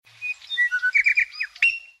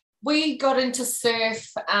We got into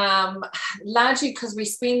surf largely because we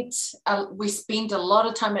spend a lot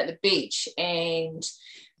of time at the beach, and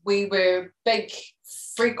we were big,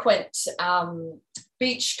 frequent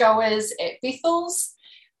beach goers at Bethel's.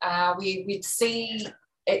 We'd see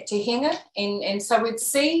at Te Henga, and so we'd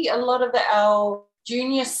see a lot of our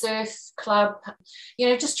junior surf club,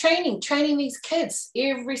 just training these kids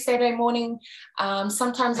every Saturday morning,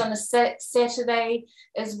 sometimes on a Saturday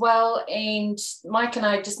as well. And Mike and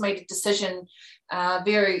I just made a decision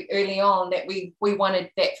very early on that we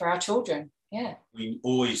wanted that for our children. Yeah. We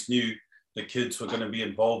always knew the kids were going to be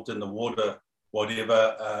involved in the water,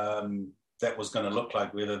 whatever that was going to look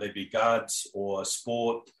like, whether they be guards or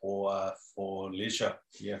sport or for leisure.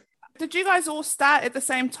 Yeah. Did you guys all start at the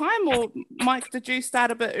same time, or Mike, did you start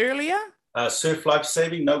a bit earlier? Surf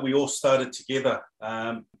lifesaving, no, we all started together.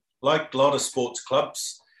 Like a lot of sports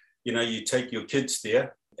clubs, you take your kids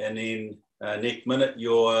there, and then next minute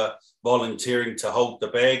you're volunteering to hold the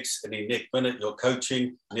bags, and then next minute you're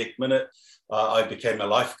coaching, next minute I became a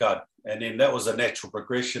lifeguard. And then that was a natural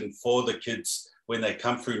progression for the kids when they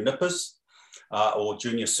come through nippers or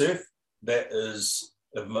junior surf. That is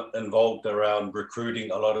involved around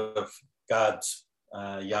recruiting a lot of guards,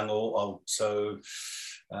 young or old. So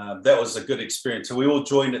that was a good experience. So we all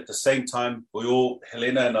joined at the same time.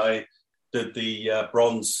 Helena and I did the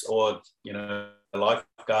bronze or,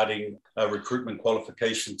 lifeguarding recruitment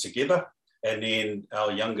qualification together. And then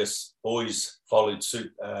our youngest boys followed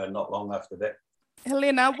suit not long after that.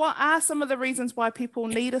 Helena, what are some of the reasons why people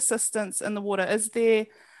need assistance in the water? Is there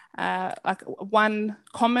one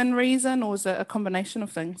common reason, or is it a combination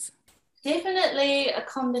of things? Definitely a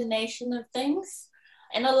combination of things.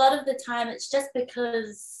 And a lot of the time it's just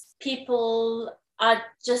because people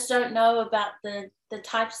just don't know about the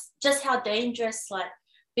types, just how dangerous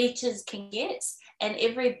beaches can get. And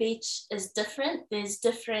every beach is different. There's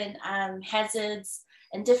different hazards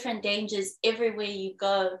and different dangers everywhere you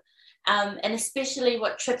go. And especially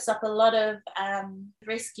what trips up a lot of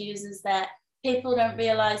rescues is that people don't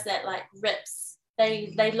realize that rips,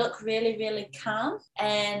 they look really, really calm.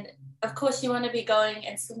 And of course you want to be going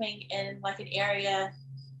and swimming in an area,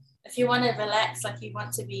 if you want to relax, you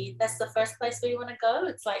want to be, that's the first place where you want to go.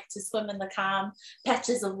 It's to swim in the calm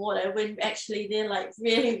patches of water, when actually they're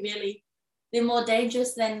really, really, they're more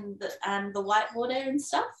dangerous than the white water and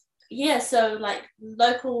stuff. Yeah, so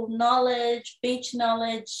local knowledge, beach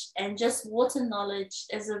knowledge, and just water knowledge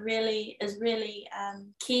is really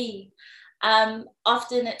key.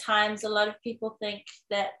 Often at times, a lot of people think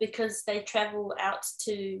that because they travel out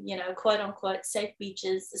to, quote unquote, safe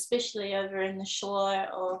beaches, especially over in the shore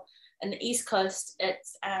or in the East Coast,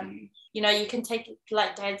 it's, you can take,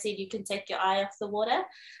 like Dad said, you can take your eye off the water,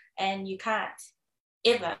 and you can't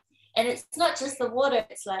ever. And it's not just the water,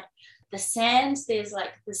 it's the sand, there's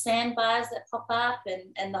the sandbars that pop up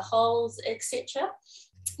and the holes, etc.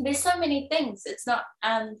 There's so many things. It's not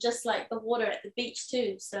just the water at the beach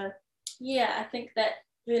too. So yeah, I think that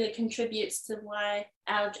really contributes to why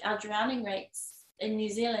our drowning rates in New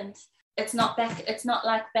Zealand, it's not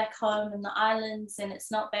like back home in the islands, and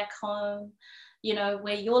it's not back home,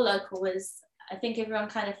 where your local is. I think everyone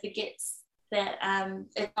kind of forgets that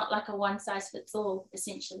it's not like a one size fits all,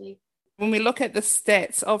 essentially. When we look at the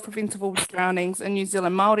stats of preventable drownings in New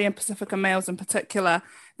Zealand, Māori and Pacifica males in particular,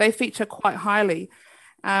 they feature quite highly.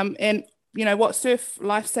 And what Surf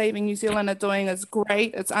Lifesaving New Zealand are doing is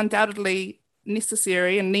great. It's undoubtedly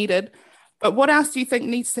necessary and needed. But what else do you think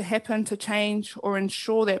needs to happen to change or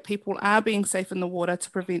ensure that people are being safe in the water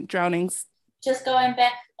to prevent drownings? Just going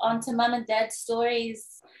back onto Mum and Dad's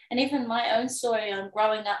stories, and even my own story on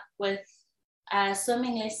growing up with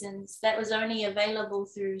swimming lessons that was only available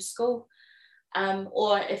through school,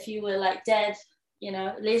 or if you were like Dad,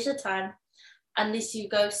 leisure time, unless you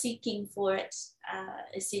go seeking for it,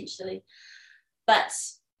 essentially. But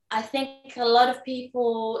I think a lot of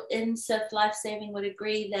people in surf lifesaving would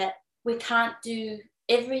agree that we can't do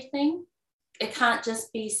everything. It can't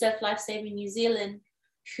just be Surf Lifesaving New Zealand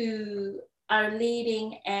who are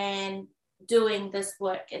leading and doing this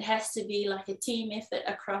work. It has to be a team effort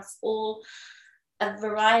across a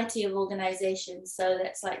variety of organizations. So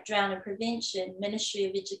that's Drowning Prevention, Ministry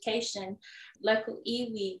of Education, local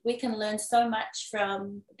iwi. We can learn so much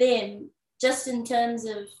from them, just in terms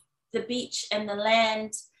of the beach and the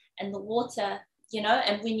land and the water,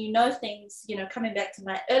 and when you know things, coming back to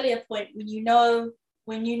my earlier point, when you know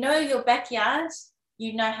your backyard,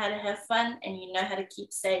 you know how to have fun and you know how to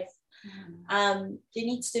keep safe. There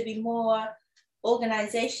needs to be more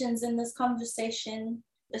organizations in this conversation,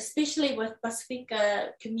 especially with Pacifica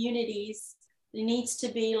communities. There needs to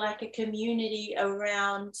be a community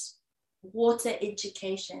around water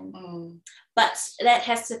education. But that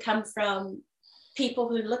has to come from people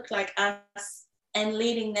who look like us and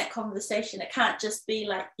leading that conversation. It can't just be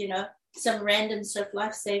like, some random surf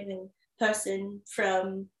lifesaving person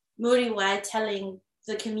from Muriwai telling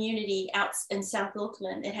the community out in South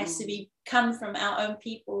Auckland. It has to come from our own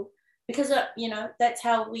people, because that's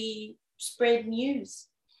how we spread news.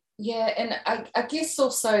 Yeah, and I guess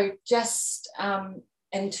also just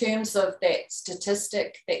in terms of that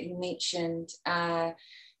statistic that you mentioned, that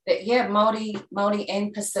Māori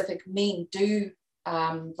and Pacific men do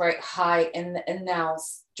rate high in our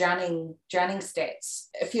drowning stats.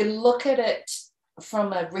 If you look at it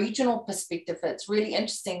from a regional perspective, it's really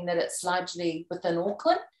interesting that it's largely within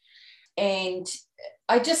Auckland. And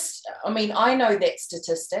I know that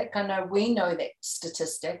statistic. I know we know that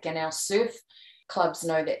statistic, and our surf clubs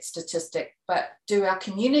know that statistic, but do our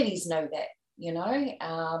communities know that?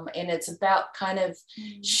 And it's about kind of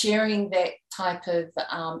sharing that type of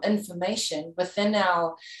information within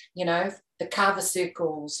our, the kava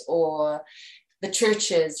circles or the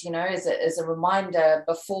churches, as a reminder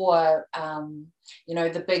before,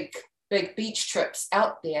 the big beach trips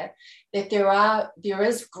out there, that there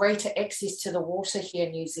is greater access to the water here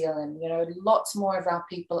in New Zealand. Lots more of our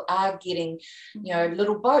people are getting,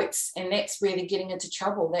 little boats, and that's where they're getting into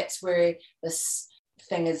trouble. That's where this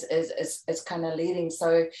thing is kind of leading.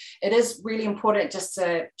 So it is really important just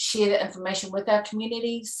to share the information with our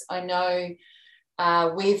communities. I know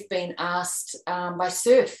we've been asked by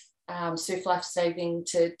Surf Lifesaving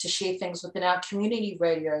to share things within our community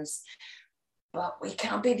radios, but we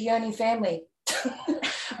can't be the only family.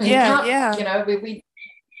 We can't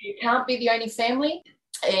be the only family,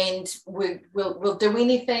 and we'll do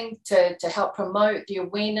anything to help promote the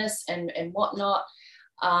awareness and whatnot.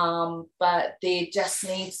 But there just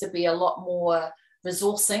needs to be a lot more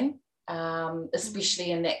resourcing,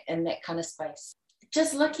 especially in that kind of space.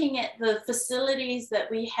 Just looking at the facilities that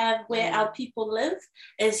we have where our people live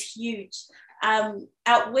is huge.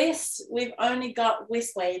 Out west, we've only got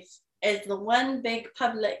Westwave as the one big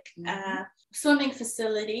public swimming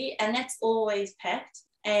facility, and that's always packed.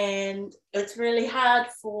 And it's really hard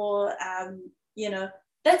for,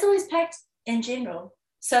 that's always packed in general.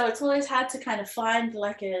 So it's always hard to kind of find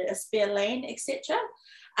like a spare lane, etc.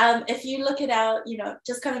 If you look at our,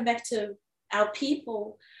 just coming back to our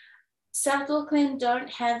people, South Auckland don't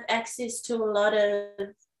have access to a lot of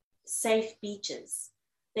safe beaches.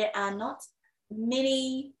 There are not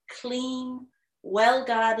many clean,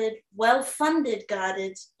 well-guarded, well-funded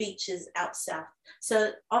guarded beaches out south.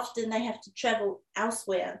 So often they have to travel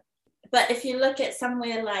elsewhere. But if you look at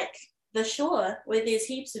somewhere like the shore, where there's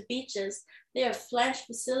heaps of beaches, there are flash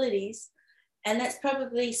facilities, and that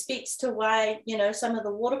probably speaks to why, some of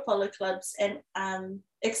the water polo clubs and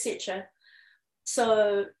etc.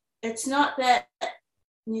 So it's not that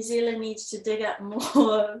New Zealand needs to dig up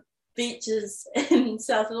more beaches in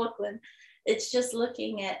South Auckland. It's just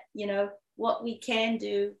looking at, what we can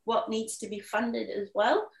do, what needs to be funded as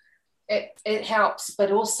well. It helps,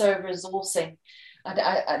 but also resourcing.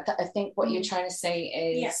 I think what you're trying to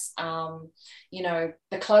say is, the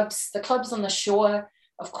clubs on the shore,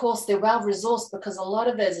 of course, they're well resourced because a lot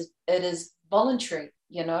of it is voluntary.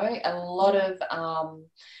 A lot of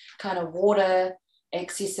kind of water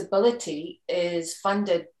accessibility is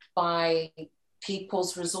funded by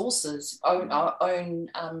people's resources, own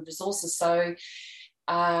resources. So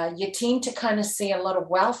you tend to kind of see a lot of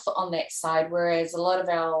wealth on that side, whereas a lot of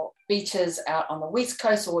our beaches out on the west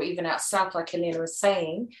coast or even out south, like Helena was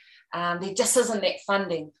saying, there just isn't that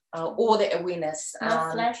funding or that awareness.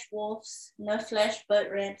 No flash wharfs, no flash boat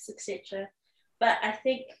ramps, etc. But I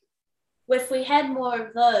think if we had more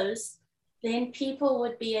of those, then people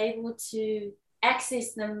would be able to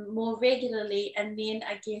access them more regularly, and then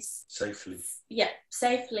I guess safely,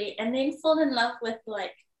 and then fall in love with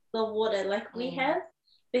like the water like we have,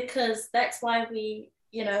 because that's why we,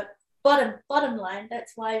 bottom line,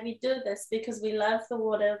 that's why we do this, because we love the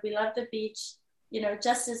water, we love the beach,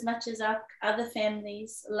 just as much as our other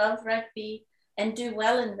families love rugby and do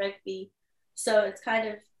well in rugby. So it's kind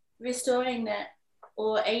of restoring that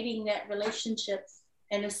or aiding that relationship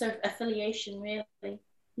and a sort of affiliation, really.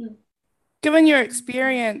 Given your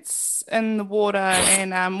experience in the water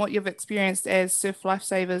and what you've experienced as surf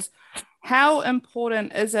lifesavers, how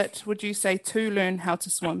important is it, would you say, to learn how to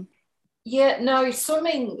swim? Yeah, no,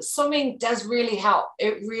 swimming does really help.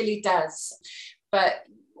 It really does. But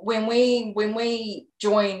when we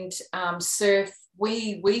joined surf,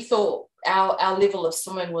 we thought our level of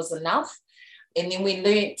swimming was enough. And then we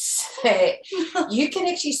learnt that you can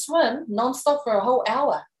actually swim nonstop for a whole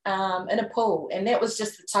hour in a pool. And that was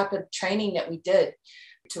just the type of training that we did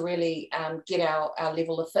to really get our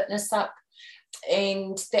level of fitness up.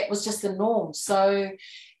 And that was just the norm. So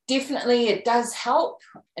definitely it does help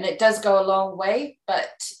and it does go a long way. But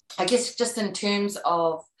I guess just in terms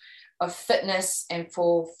of fitness and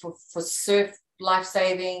for surf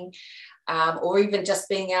lifesaving, or even just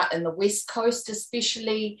being out in the West Coast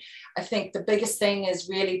especially, I think the biggest thing is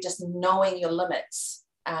really just knowing your limits,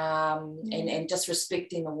 and just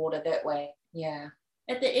respecting the water that way. Yeah.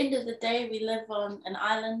 At the end of the day, we live on an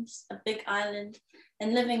island, a big island,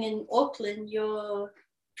 and living in Auckland, you're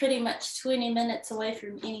pretty much 20 minutes away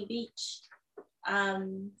from any beach.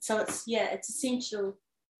 So it's essential,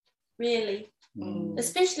 really,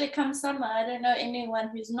 especially come summer. I don't know anyone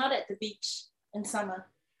who's not at the beach in summer.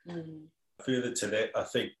 Further to that, I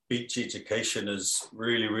think beach education is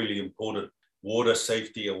really, really important. Water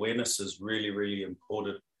safety awareness is really, really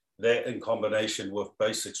important. That in combination with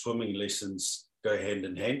basic swimming lessons go hand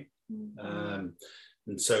in hand.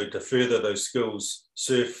 And so to further those skills,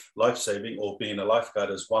 surf lifesaving or being a lifeguard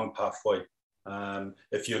is one pathway.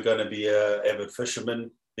 If you're going to be an avid fisherman,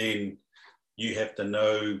 then you have to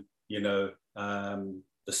know,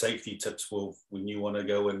 the safety tips when you want to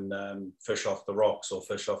go and fish off the rocks or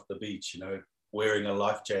fish off the beach, wearing a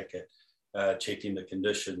life jacket, checking the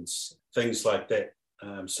conditions, things like that.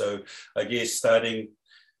 So I guess starting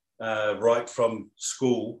right from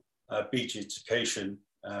school, beach education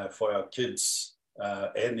for our kids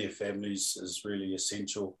and their families is really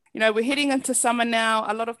essential. We're heading into summer now.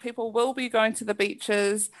 A lot of people will be going to the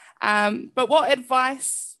beaches. But what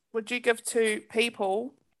advice would you give to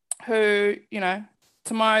people who,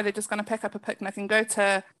 tomorrow they're just going to pack up a picnic and go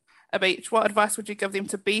to a beach? What advice would you give them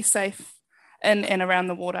to be safe in and around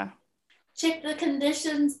the water? Check the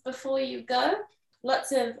conditions before you go.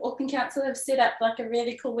 Lots of Auckland Council have set up like a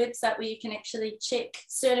really cool website where you can actually check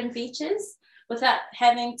certain beaches without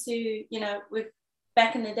having to,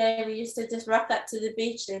 back in the day, we used to just rock up to the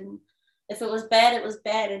beach, and if it was bad, it was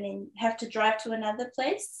bad, and then have to drive to another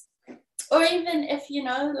place. Or even if, you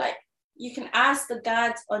can ask the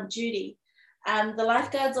guards on duty. The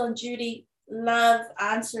lifeguards on duty love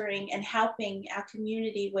answering and helping our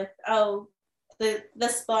community with,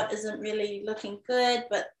 this spot isn't really looking good,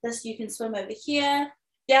 but this you can swim over here,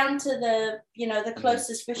 down to the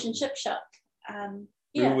closest fish and chip shop.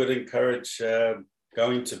 We would encourage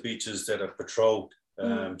going to beaches that are patrolled.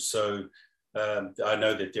 So I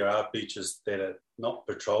know that there are beaches that are not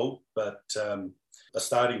patrolled, but a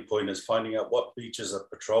starting point is finding out what beaches are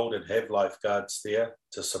patrolled and have lifeguards there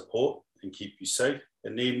to support and keep you safe.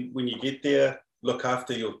 And then when you get there, look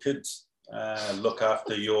after your kids, look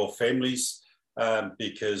after your families,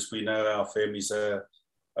 because we know our families are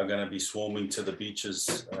going to be swarming to the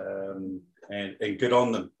beaches, and good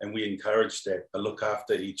on them. And we encourage that. Look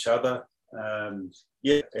after each other, and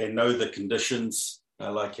know the conditions,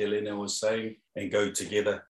 like Helena was saying, and go together.